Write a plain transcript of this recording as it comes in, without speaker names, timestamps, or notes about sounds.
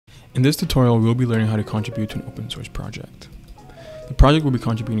In this tutorial, we'll be learning how to contribute to an open source project. The project we'll be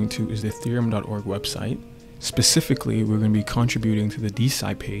contributing to is the Ethereum.org website. Specifically, we're going to be contributing to the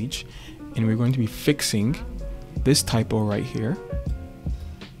DeSci page, and we're going to be fixing this typo right here.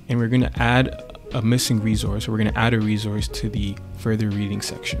 And we're going to add a missing resource, or we're going to add a resource to the further reading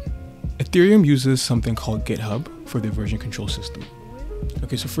section. Ethereum uses something called GitHub for the version control system.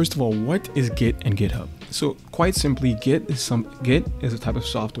 Okay, so first of all, what is Git and GitHub? So quite simply, Git is a type of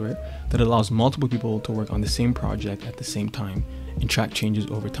software that allows multiple people to work on the same project at the same time and track changes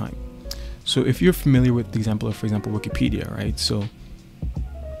over time. So if you're familiar with the example of, for example, Wikipedia, right? So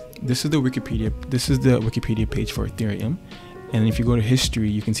this is the Wikipedia page for Ethereum. And if you go to history,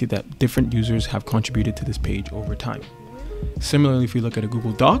 you can see that different users have contributed to this page over time. Similarly, if you look at a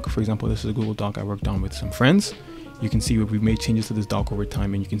Google Doc, for example, this is a Google Doc I worked on with some friends. You can see we've made changes to this doc over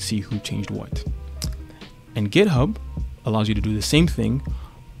time, and you can see who changed what. And GitHub allows you to do the same thing,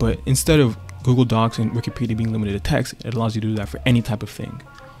 but instead of Google Docs and Wikipedia being limited to text, it allows you to do that for any type of thing.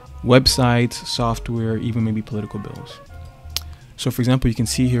 Websites, software, even maybe political bills. So for example, you can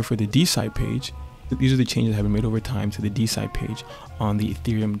see here for the DeSci page, these are the changes that have been made over time to the DeSci page on the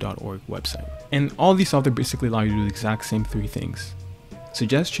Ethereum.org website. And all these software basically allow you to do the exact same three things: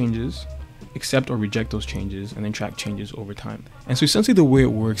 suggest changes, accept or reject those changes, and then track changes over time. And so essentially the way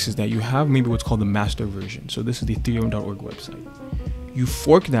it works is that you have maybe what's called the master version. So this is the Ethereum.org website. You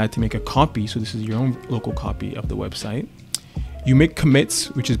fork that to make a copy. So this is your own local copy of the website. You make commits,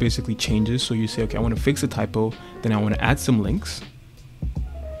 which is basically changes. So you say, okay, I want to fix a typo, then I want to add some links.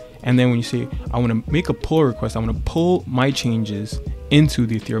 And then when you say, I want to make a pull request, I want to pull my changes into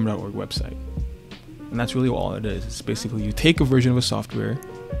the Ethereum.org website. And that's really all it is. It's basically you take a version of a software,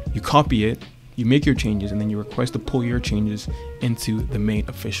 you copy it, you make your changes, and then you request to pull your changes into the main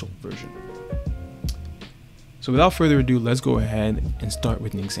official version. So without further ado, let's go ahead and start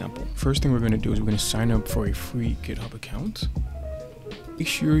with an example. First thing we're going to do is we're going to sign up for a free GitHub account. Make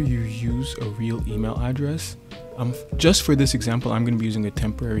sure you use a real email address. Just for this example, I'm going to be using a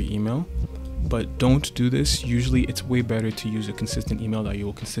temporary email, but don't do this. Usually it's way better to use a consistent email that you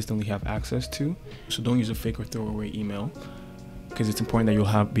will consistently have access to. So don't use a fake or throwaway email, because it's important that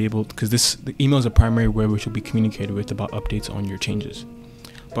you'll because the email is a primary way which will be communicated with about updates on your changes.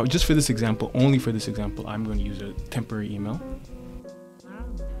 But just for this example, only for this example, I'm going to use a temporary email.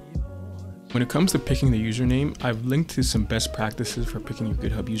 When it comes to picking the username, I've linked to some best practices for picking your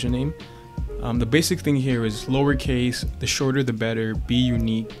GitHub username. The basic thing here is lowercase, the shorter the better, be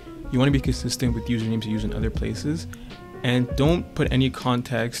unique. You want to be consistent with usernames you use in other places. And don't put any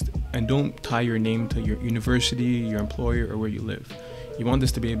context, and don't tie your name to your university, your employer, or where you live. You want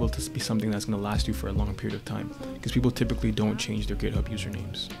this to be able to be something that's going to last you for a long period of time, because people typically don't change their GitHub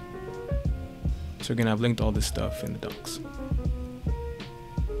usernames. So again, I've linked all this stuff in the docs.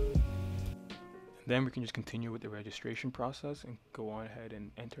 Then we can just continue with the registration process and go on ahead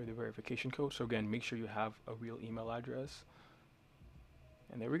and enter the verification code. So again, make sure you have a real email address.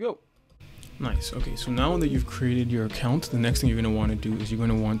 And there we go. Nice. Okay, so now that you've created your account, the next thing you're going to want to do is you're going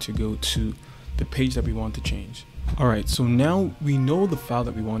to want to go to the page that we want to change. All right, so now we know the file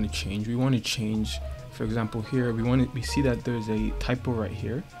that we want to change. We want to change, for example, here we see that there's a typo right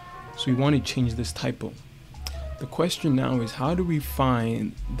here. So we want to change this typo. The question now is, how do we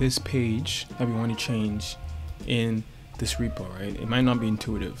find this page that we want to change in this repo, right? It might not be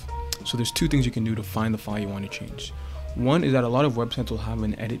intuitive. So there's two things you can do to find the file you want to change. One is that a lot of websites will have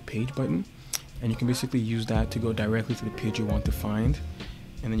an edit page button, and you can basically use that to go directly to the page you want to find.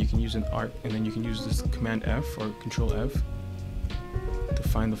 And then you can use this Command F or Control F to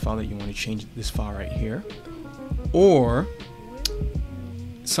find the file that you want to change, this file right here. Or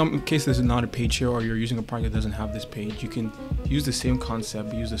in case this is not a page here, or you're using a project that doesn't have this page, you can use the same concept,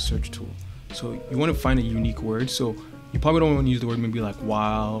 but use the search tool. So you want to find a unique word. So you probably don't want to use the word maybe like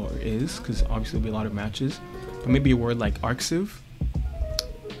while or is, because obviously there'll be a lot of matches. But maybe a word like arxiv.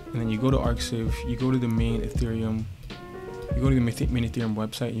 And then you go to arxiv, you go to the main Ethereum, you go to the main Ethereum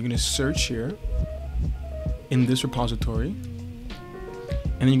website, you're going to search here in this repository.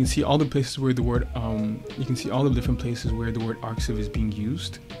 And then you can see all the places where the word, you can see all the different places where the word arxiv is being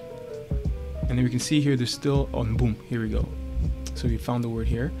used. And then we can see here, there's still, oh, boom, here we go. So we found the word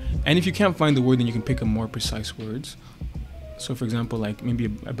here. And if you can't find the word, then you can pick a more precise words. So for example, like maybe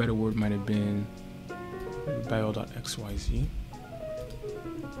a better word might have been bio.xyz.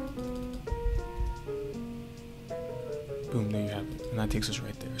 Boom, there you have it. And that takes us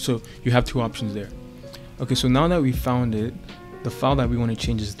right there. So you have two options there. Okay, so now that we found it, the file that we want to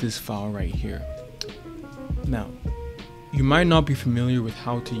change is this file right here. Now, you might not be familiar with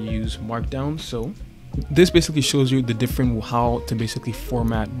how to use Markdown, so this basically shows you the different how to basically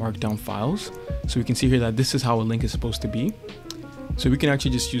format markdown files. So we can see here that this is how a link is supposed to be. So we can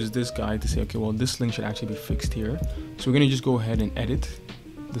actually just use this guide to say, okay, well, this link should actually be fixed here. So we're going to just go ahead and edit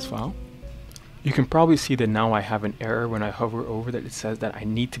this file. You can probably see that now I have an error when I hover over that. It says that I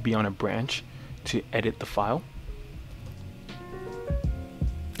need to be on a branch to edit the file.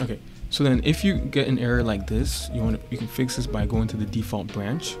 Okay, so then if you get an error like this, you can fix this by going to the default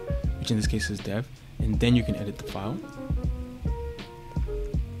branch, which in this case is dev, and then you can edit the file.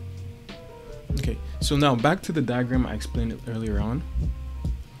 Okay, so now back to the diagram I explained earlier on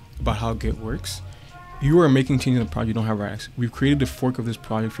about how Git works. You are making changes in the project, you don't have write access. We've created a fork of this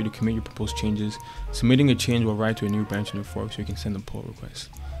project for you to commit your proposed changes. Submitting a change will write to a new branch in your fork so you can send a pull request.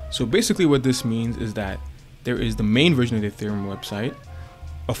 So basically what this means is that there is the main version of the Ethereum website.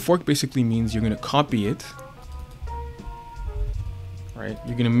 A fork basically means you're going to copy it, right?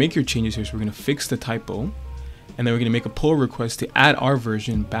 You're going to make your changes here, so we're going to fix the typo, and then we're going to make a pull request to add our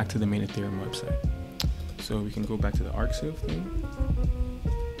version back to the main Ethereum website. So we can go back to the arxiv thing.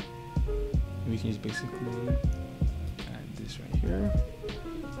 We can just basically add this right here,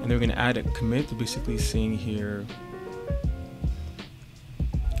 and then we're going to add a commit, basically saying here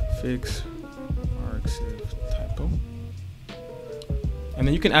fix arxiv typo, and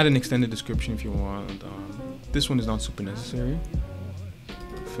then you can add an extended description if you want. This one is not super necessary.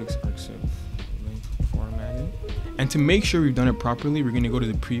 Fix arxiv link formatting, and to make sure we've done it properly, we're going to go to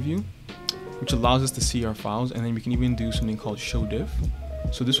the preview, which allows us to see our files, and then we can even do something called show diff.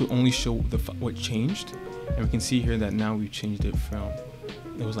 So this will only show what changed, and we can see here that now we've changed it from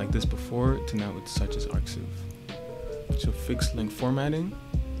it was like this before to now it's such as arxiv. So fix link formatting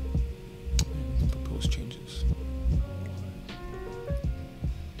and propose changes.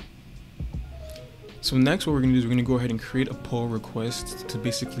 So next what we're going to do is we're going to go ahead and create a pull request to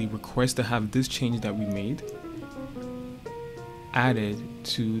basically request to have this change that we made added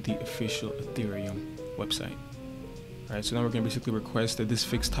to the official Ethereum website. Alright, so now we're going to basically request that this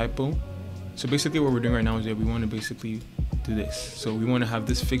fixed typo. So basically what we're doing right now is that we want to basically do this. So we want to have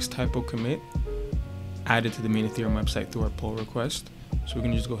this fixed typo commit added to the main Ethereum website through our pull request. So we're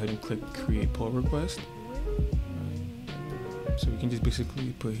going to just go ahead and click create pull request. So we can just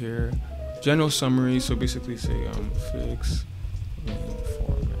basically put here general summary. So basically say fix link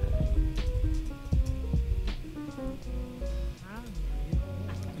formatting.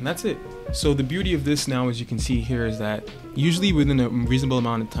 And that's it. So the beauty of this now, as you can see here, is that usually within a reasonable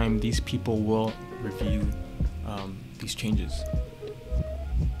amount of time, these people will review these changes.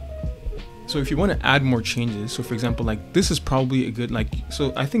 So if you want to add more changes, so for example, like this is probably a good,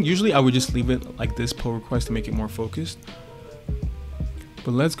 so I think usually I would just leave it like this pull request to make it more focused.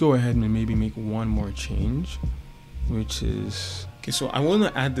 But let's go ahead and maybe make one more change, which is, okay, so I want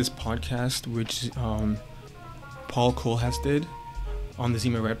to add this podcast, which Paul Kohlhas did on the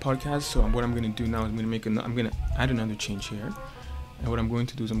Zima Red podcast. So what I'm going to do now is I'm going to add another change here, and what I'm going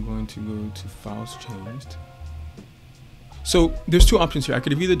to do is I'm going to go to files changed. So there's two options here. I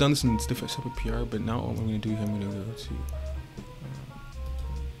could have either done this in different separate PR, but now what I'm going to do here, I'm going to go to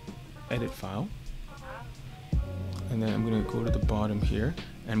edit file, and then I'm going to go to the bottom here,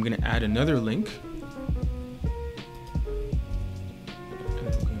 and I'm going to add another link.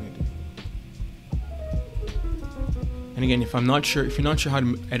 And again, if you're not sure how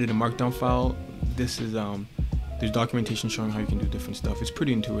to edit a markdown file, this is there's documentation showing how you can do different stuff. It's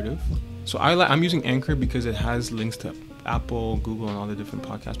pretty intuitive. So I'm using Anchor because it has links to Apple, Google, and all the different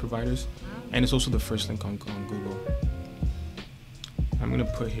podcast providers, and it's also the first link on Google. I'm gonna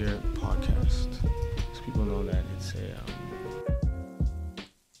put here podcast so people know that it's a.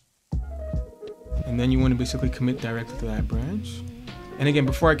 And then you want to basically commit directly to that branch. And again,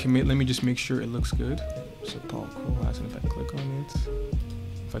 before I commit, let me just make sure it looks good. So Paul Kohlhas, and if I click on it,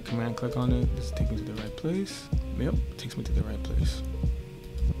 if I command click on it, does it take me to the right place? Yep, it takes me to the right place.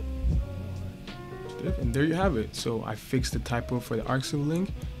 And there you have it. So I fixed the typo for the arxiv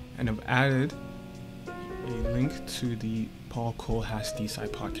link, and I've added a link to the Paul Kohlhas DeSci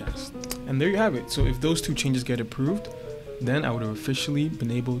podcast. And there you have it. So if those two changes get approved, then I would have officially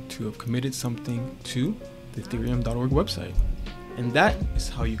been able to have committed something to the Ethereum.org website. And that is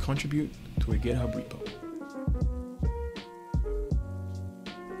how you contribute to a GitHub repo.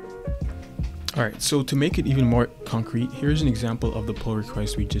 Alright, so to make it even more concrete, here's an example of the pull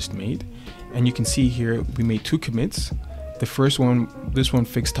request we just made. And you can see here we made two commits. The first one, this one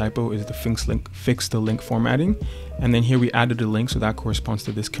fixed typo, is the fix the link formatting. And then here we added a link, so that corresponds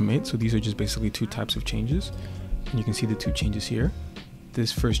to this commit. So these are just basically two types of changes. And you can see the two changes here.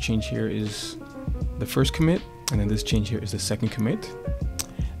 This first change here is the first commit, and then this change here is the second commit.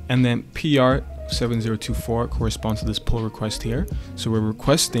 And then PR 7024 corresponds to this pull request here. So we're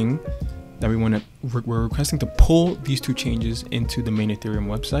requesting that we're requesting to pull these two changes into the main Ethereum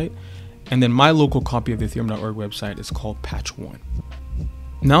website. And then my local copy of the Ethereum.org website is called patch 1.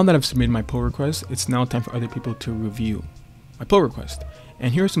 Now that I've submitted my pull request, it's now time for other people to review my pull request.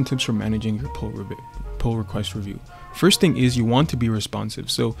 And here are some tips for managing your pull request review. First thing is you want to be responsive.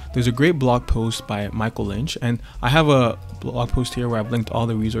 So there's a great blog post by Michael Lynch, and I have a blog post here where I've linked all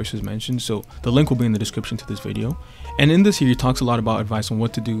the resources mentioned. So the link will be in the description to this video. And in this here, he talks a lot about advice on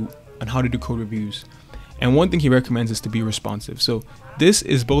what to do and how to do code reviews. And one thing he recommends is to be responsive. So this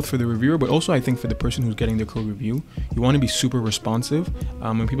is both for the reviewer, but also I think for the person who's getting their code review. You want to be super responsive.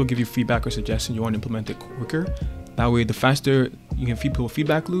 When people give you feedback or suggestions, you want to implement it quicker. That way, the faster you can feed people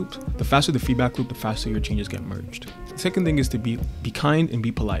feedback loops, the faster the feedback loop, the faster your changes get merged. The second thing is to be kind and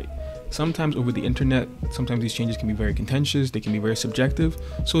be polite. Sometimes over the internet, sometimes these changes can be very contentious, they can be very subjective.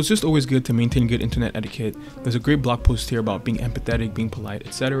 So it's just always good to maintain good internet etiquette. There's a great blog post here about being empathetic, being polite,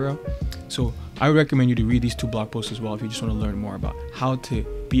 etc. So I would recommend you to read these two blog posts as well if you just want to learn more about how to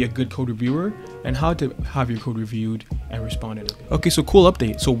be a good code reviewer and how to have your code reviewed and responded. Okay, so cool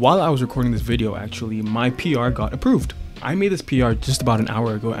update. So while I was recording this video, actually, my PR got approved. I made this PR just about an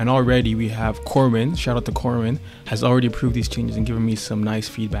hour ago, and already we have Corwin, shout out to Corwin, has already approved these changes and given me some nice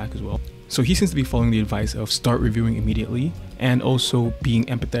feedback as well. So he seems to be following the advice of start reviewing immediately and also being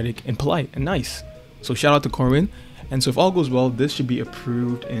empathetic and polite and nice. So shout out to Corwin. And so if all goes well, this should be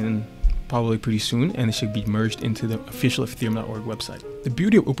approved in probably pretty soon, and it should be merged into the official Ethereum.org website. The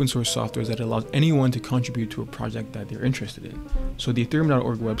beauty of open source software is that it allows anyone to contribute to a project that they're interested in. So the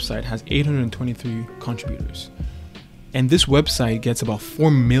Ethereum.org website has 823 contributors. And this website gets about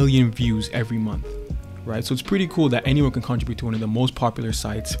 4 million views every month, right? So it's pretty cool that anyone can contribute to one of the most popular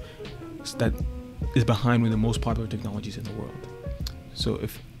sites that is behind one of the most popular technologies in the world. So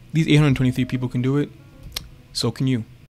if these 823 people can do it, so can you.